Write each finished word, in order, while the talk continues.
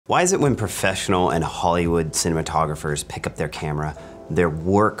Why is it when professional and Hollywood cinematographers pick up their camera, their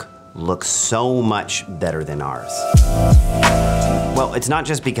work looks so much better than ours? Well, it's not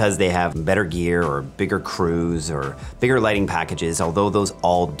just because they have better gear or bigger crews or bigger lighting packages, although those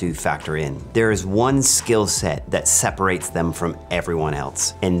all do factor in. There is one skill set that separates them from everyone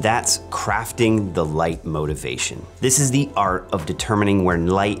else, and that's crafting the light motivation. This is the art of determining where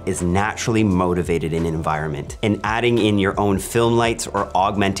light is naturally motivated in an environment and adding in your own film lights or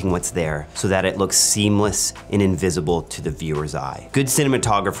augmenting what's there so that it looks seamless and invisible to the viewer's eye. Good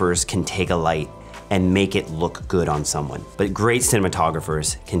cinematographers can take a light and make it look good on someone. But great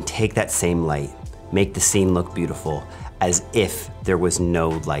cinematographers can take that same light, make the scene look beautiful, as if there was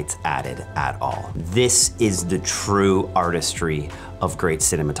no lights added at all. This is the true artistry of great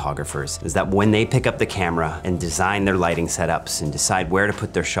cinematographers, is that when they pick up the camera and design their lighting setups and decide where to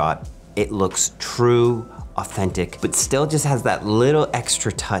put their shot, it looks true, authentic, but still just has that little extra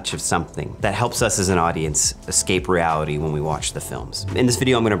touch of something that helps us as an audience escape reality when we watch the films. In this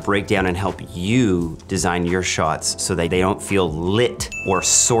video, I'm gonna break down and help you design your shots so that they don't feel lit or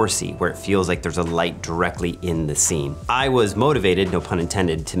sourcey, where it feels like there's a light directly in the scene. I was motivated, no pun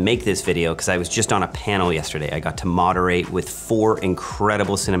intended, to make this video because I was just on a panel yesterday. I got to moderate with 4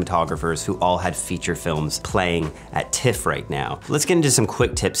 incredible cinematographers who all had feature films playing at TIFF right now. Let's get into some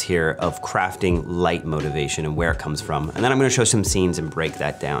quick tips here of crafting light motivation and where it comes from. And then I'm gonna show some scenes and break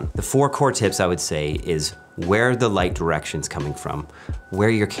that down. The 4 core tips I would say is where the light direction's coming from, where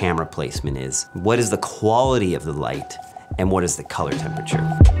your camera placement is, what is the quality of the light, and what is the color temperature.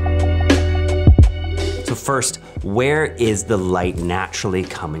 So first, where is the light naturally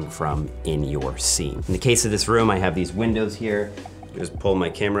coming from in your scene? In the case of this room, I have these windows here. Just pull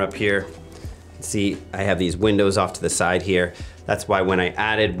my camera up here. See, I have these windows off to the side here. That's why when I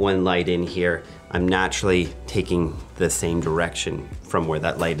added one light in here, I'm naturally taking the same direction from where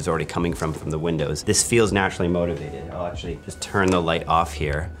that light is already coming from the windows. This feels naturally motivated. I'll actually just turn the light off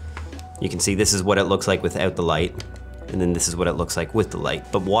here. You can see this is what it looks like without the light, and then this is what it looks like with the light.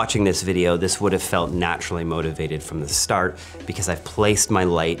 But watching this video, this would have felt naturally motivated from the start because I've placed my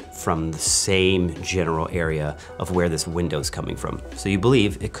light from the same general area of where this window's coming from. So you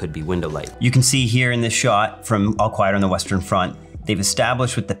believe it could be window light. You can see here in this shot from All Quiet on the Western Front, they've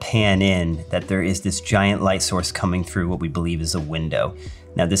established with the pan in that there is this giant light source coming through what we believe is a window.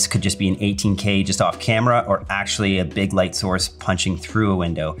 Now this could just be an 18K just off camera or actually a big light source punching through a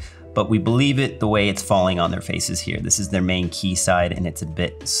window. But we believe it the way it's falling on their faces here. This is their main key side and it's a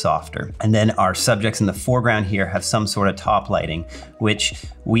bit softer. And then our subjects in the foreground here have some sort of top lighting, which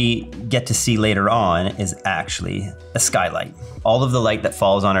we get to see later on is actually a skylight. All of the light that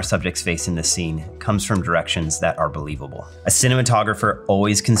falls on our subject's face in this scene comes from directions that are believable. A cinematographer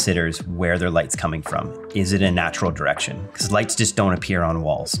always considers where their light's coming from. Is it a natural direction? Because lights just don't appear on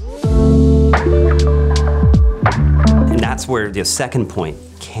walls. And that's where the second point,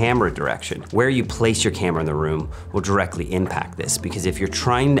 camera direction. Where you place your camera in the room will directly impact this, because if you're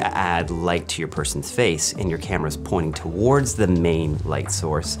trying to add light to your person's face and your camera's pointing towards the main light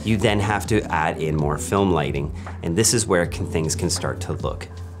source, you then have to add in more film lighting. And this is where things can start to look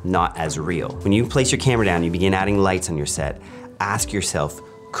not as real. When you place your camera down, you begin adding lights on your set, ask yourself,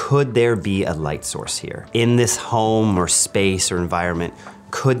 could there be a light source here? In this home or space or environment,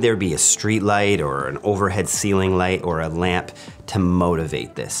 could there be a street light or an overhead ceiling light or a lamp to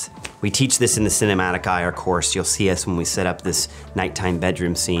motivate this? We teach this in the Cinematic Eye, our course. You'll see us when we set up this nighttime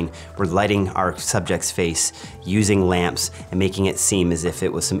bedroom scene. We're lighting our subject's face using lamps and making it seem as if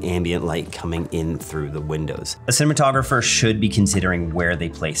it was some ambient light coming in through the windows. A cinematographer should be considering where they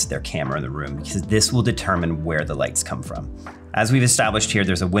place their camera in the room because this will determine where the lights come from. As we've established here,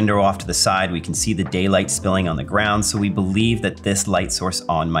 there's a window off to the side. We can see the daylight spilling on the ground, so we believe that this light source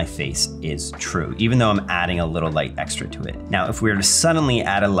on my face is true, even though I'm adding a little light extra to it. Now, if we were to suddenly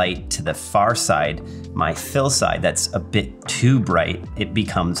add a light to the far side, my fill side, that's a bit too bright, it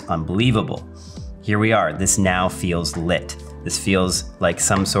becomes unbelievable. Here we are, this now feels lit. This feels like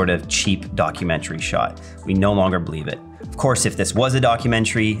some sort of cheap documentary shot. We no longer believe it. Of course, if this was a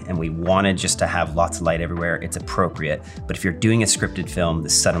documentary and we wanted just to have lots of light everywhere, it's appropriate. But if you're doing a scripted film,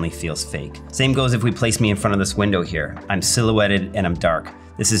 this suddenly feels fake. Same goes if we place me in front of this window here. I'm silhouetted and I'm dark.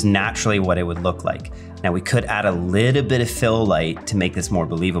 This is naturally what it would look like. Now we could add a little bit of fill light to make this more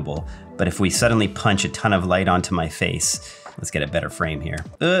believable, but if we suddenly punch a ton of light onto my face, let's get a better frame here.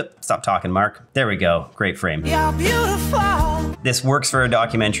 Stop talking, Mark. There we go, great frame. You're beautiful. This works for a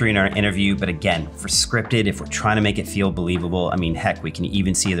documentary and our interview, but again, for scripted, if we're trying to make it feel believable, I mean, heck, we can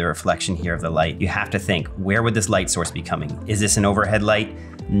even see the reflection here of the light. You have to think, where would this light source be coming? Is this an overhead light?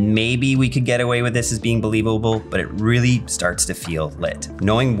 maybe we could get away with this as being believable, but it really starts to feel lit.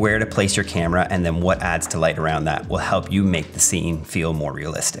 Knowing where to place your camera and then what adds to light around that will help you make the scene feel more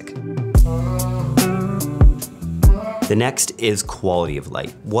realistic. The next is quality of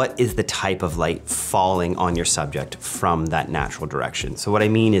light. What is the type of light falling on your subject from that natural direction? So what I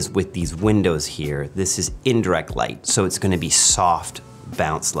mean is with these windows here, this is indirect light, so it's gonna be soft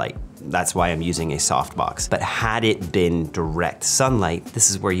bounce light. That's why I'm using a softbox. But had it been direct sunlight,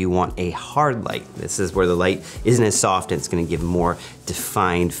 this is where you want a hard light. This is where the light isn't as soft and it's gonna give more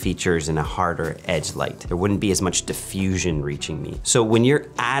defined features and a harder edge light. There wouldn't be as much diffusion reaching me. So when you're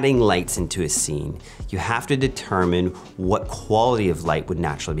adding lights into a scene, you have to determine what quality of light would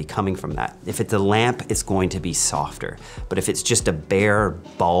naturally be coming from that. If it's a lamp, it's going to be softer. But if it's just a bare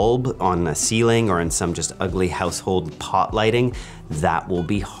bulb on a ceiling or in some just ugly household pot lighting, that will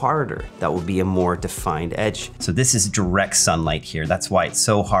be harder. That will be a more defined edge. So this is direct sunlight here. That's why it's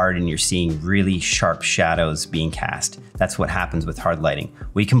so hard and you're seeing really sharp shadows being cast. That's what happens with hard lighting.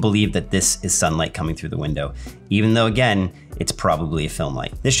 We can believe that this is sunlight coming through the window, even though again, it's probably a film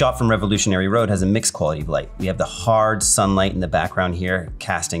light. This shot from Revolutionary Road has a mixed quality of light. We have the hard sunlight in the background here,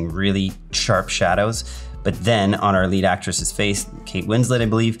 casting really sharp shadows. But then on our lead actress's face, Kate Winslet, I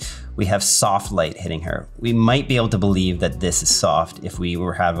believe, we have soft light hitting her. We might be able to believe that this is soft if we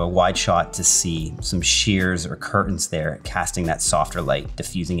were have a wide shot to see some shears or curtains there, casting that softer light,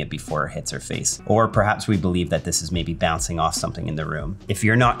 diffusing it before it hits her face. Or perhaps we believe that this is maybe bouncing off something in the room. If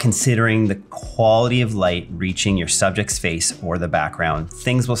you're not considering the quality of light reaching your subject's face or the background,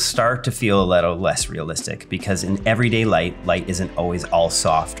 things will start to feel a little less realistic, because in everyday light, light isn't always all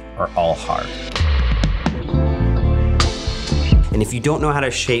soft or all hard. And if you don't know how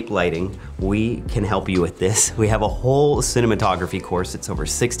to shape lighting, we can help you with this. We have a whole cinematography course. It's over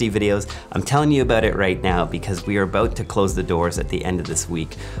 60 videos. I'm telling you about it right now because we are about to close the doors at the end of this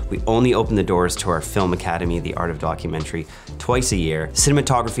week. We only open the doors to our Film Academy, The Art of Documentary, twice a year.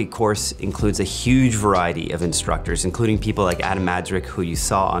 Cinematography course includes a huge variety of instructors, including people like Adam Madrick, who you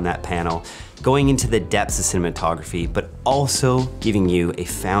saw on that panel, going into the depths of cinematography, but also giving you a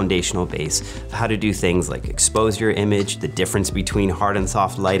foundational base of how to do things like expose your image, the difference between hard and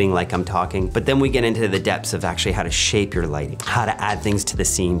soft lighting like I'm talking, but then we get into the depths of actually how to shape your lighting, how to add things to the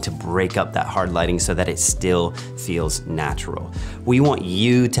scene to break up that hard lighting so that it still feels natural. We want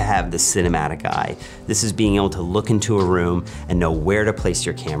you to have the cinematic eye. This is being able to look into a room and know where to place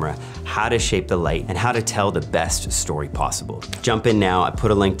your camera, how to shape the light, and how to tell the best story possible. Jump in now. I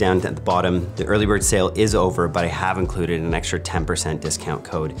put a link down at the bottom. The early bird sale is over, but I have included an extra 10% discount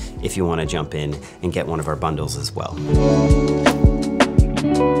code if you want to jump in and get one of our bundles as well.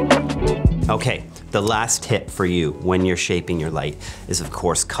 Okay, the last tip for you when you're shaping your light is of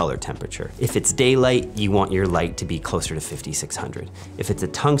course color temperature. If it's daylight, you want your light to be closer to 5600. If it's a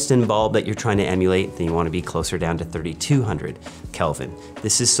tungsten bulb that you're trying to emulate, then you want to be closer down to 3200 Kelvin.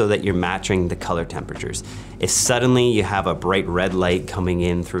 This is so that you're matching the color temperatures. If suddenly you have a bright red light coming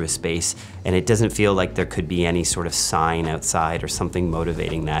in through a space and it doesn't feel like there could be any sort of sign outside or something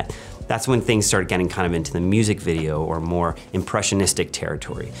motivating that, that's when things start getting kind of into the music video or more impressionistic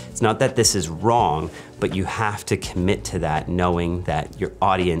territory. It's not that this is wrong, but you have to commit to that, knowing that your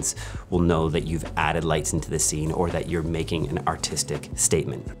audience will know that you've added lights into the scene or that you're making an artistic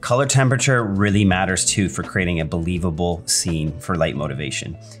statement. Color temperature really matters too for creating a believable scene for light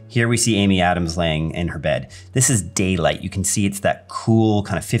motivation. Here we see Amy Adams laying in her bed. This is daylight. You can see it's that cool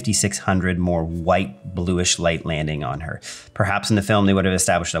kind of 5600, more white bluish light landing on her. Perhaps in the film they would have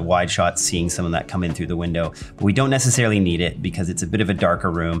established a wide shot seeing some of that come in through the window, but we don't necessarily need it because it's a bit of a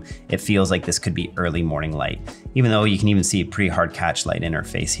darker room. It feels like this could be early morning light, even though you can even see a pretty hard catch light in her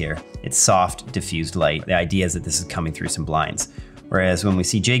face here. It's soft, diffused light. The idea is that this is coming through some blinds. Whereas when we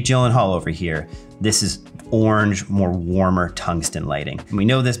see Jake Gyllenhaal over here, this is orange, more warmer tungsten lighting. And we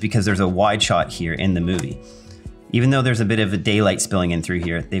know this because there's a wide shot here in the movie. Even though there's a bit of a daylight spilling in through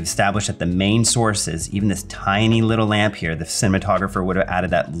here, they've established that the main sources, even this tiny little lamp here, the cinematographer would have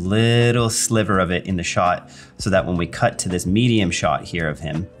added that little sliver of it in the shot so that when we cut to this medium shot here of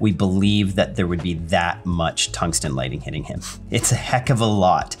him, we believe that there would be that much tungsten lighting hitting him. It's a heck of a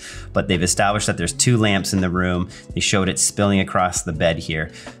lot, but they've established that there's 2 lamps in the room. They showed it spilling across the bed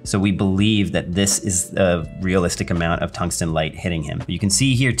here. So we believe that this is a realistic amount of tungsten light hitting him. You can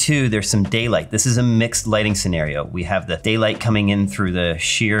see here too, there's some daylight. This is a mixed lighting scenario. We have the daylight coming in through the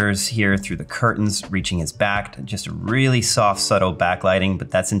shears here, through the curtains, reaching his back, just a really soft, subtle backlighting, but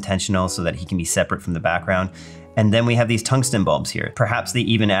that's intentional so that he can be separate from the background. And then we have these tungsten bulbs here. Perhaps they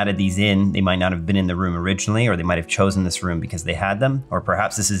even added these in. They might not have been in the room originally, or they might have chosen this room because they had them, or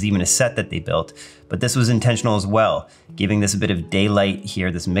perhaps this is even a set that they built, but this was intentional as well. Giving this a bit of daylight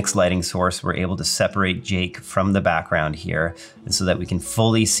here, this mixed lighting source, we're able to separate Jake from the background here, and so that we can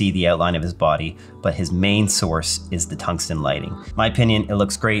fully see the outline of his body, but his main source is the tungsten lighting. My opinion, it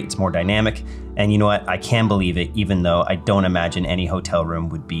looks great, it's more dynamic, and you know what, I can believe it, even though I don't imagine any hotel room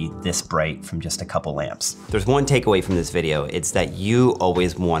would be this bright from just a couple lamps. There's one takeaway from this video, it's that you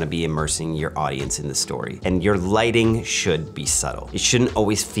always want to be immersing your audience in the story, and your lighting should be subtle. It shouldn't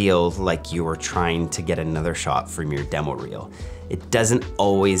always feel like you are trying to get another shot from your demo reel. It doesn't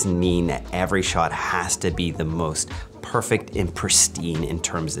always mean that every shot has to be the most perfect and pristine in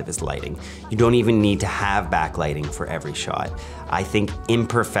terms of its lighting. You don't even need to have backlighting for every shot. I think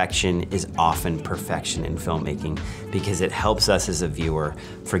imperfection is often perfection in filmmaking because it helps us as a viewer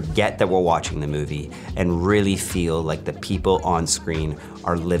forget that we're watching the movie and really feel like the people on screen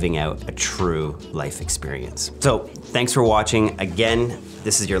are living out a true life experience. So thanks for watching. Again,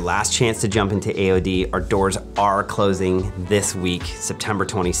 this is your last chance to jump into AOD. Our doors are closing this week, September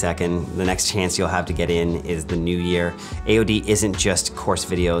 22nd. The next chance you'll have to get in is the new year. AOD isn't just course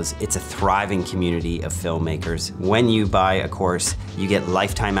videos, it's a thriving community of filmmakers. When you buy a course, you get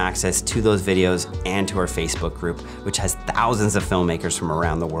lifetime access to those videos and to our Facebook group, which has thousands of filmmakers from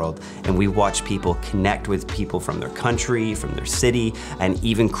around the world. And we watch people connect with people from their country, from their city, and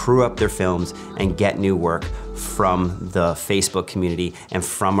even crew up their films and get new work from the Facebook community and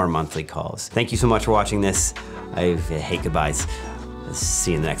from our monthly calls. Thank you so much for watching this. I hate goodbyes.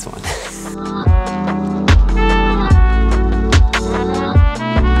 See you in the next one.